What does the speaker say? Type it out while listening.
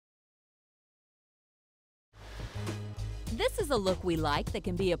This is a look we like that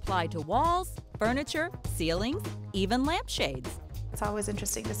can be applied to walls, furniture, ceilings, even lampshades. It's always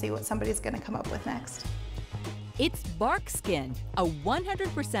interesting to see what somebody's going to come up with next. It's Barkskin, a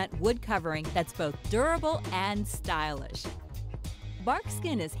 100% wood covering that's both durable and stylish.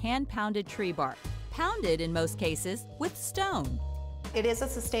 Barkskin is hand-pounded tree bark, pounded in most cases with stone. It is a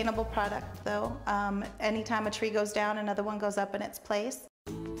sustainable product, though. Anytime a tree goes down, another one goes up in its place.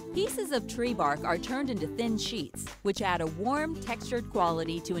 Pieces of tree bark are turned into thin sheets, which add a warm, textured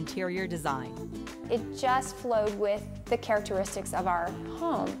quality to interior design. It just flowed with the characteristics of our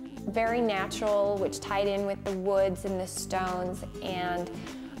home. Very natural, which tied in with the woods and the stones, and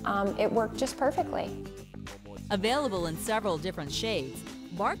it worked just perfectly. Available in several different shades,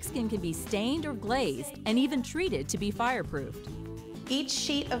 Barkskin can be stained or glazed and even treated to be fireproofed. Each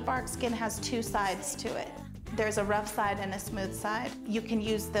sheet of Barkskin has two sides to it. There's a rough side and a smooth side. You can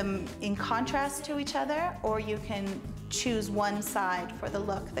use them in contrast to each other, or you can choose one side for the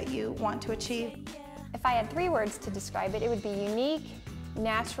look that you want to achieve. If I had 3 words to describe it, it would be unique,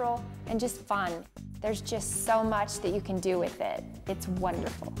 natural, and just fun. There's just so much that you can do with it. It's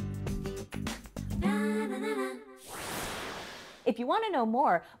wonderful. If you want to know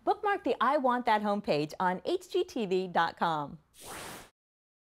more, bookmark the I Want That homepage on hgtv.com.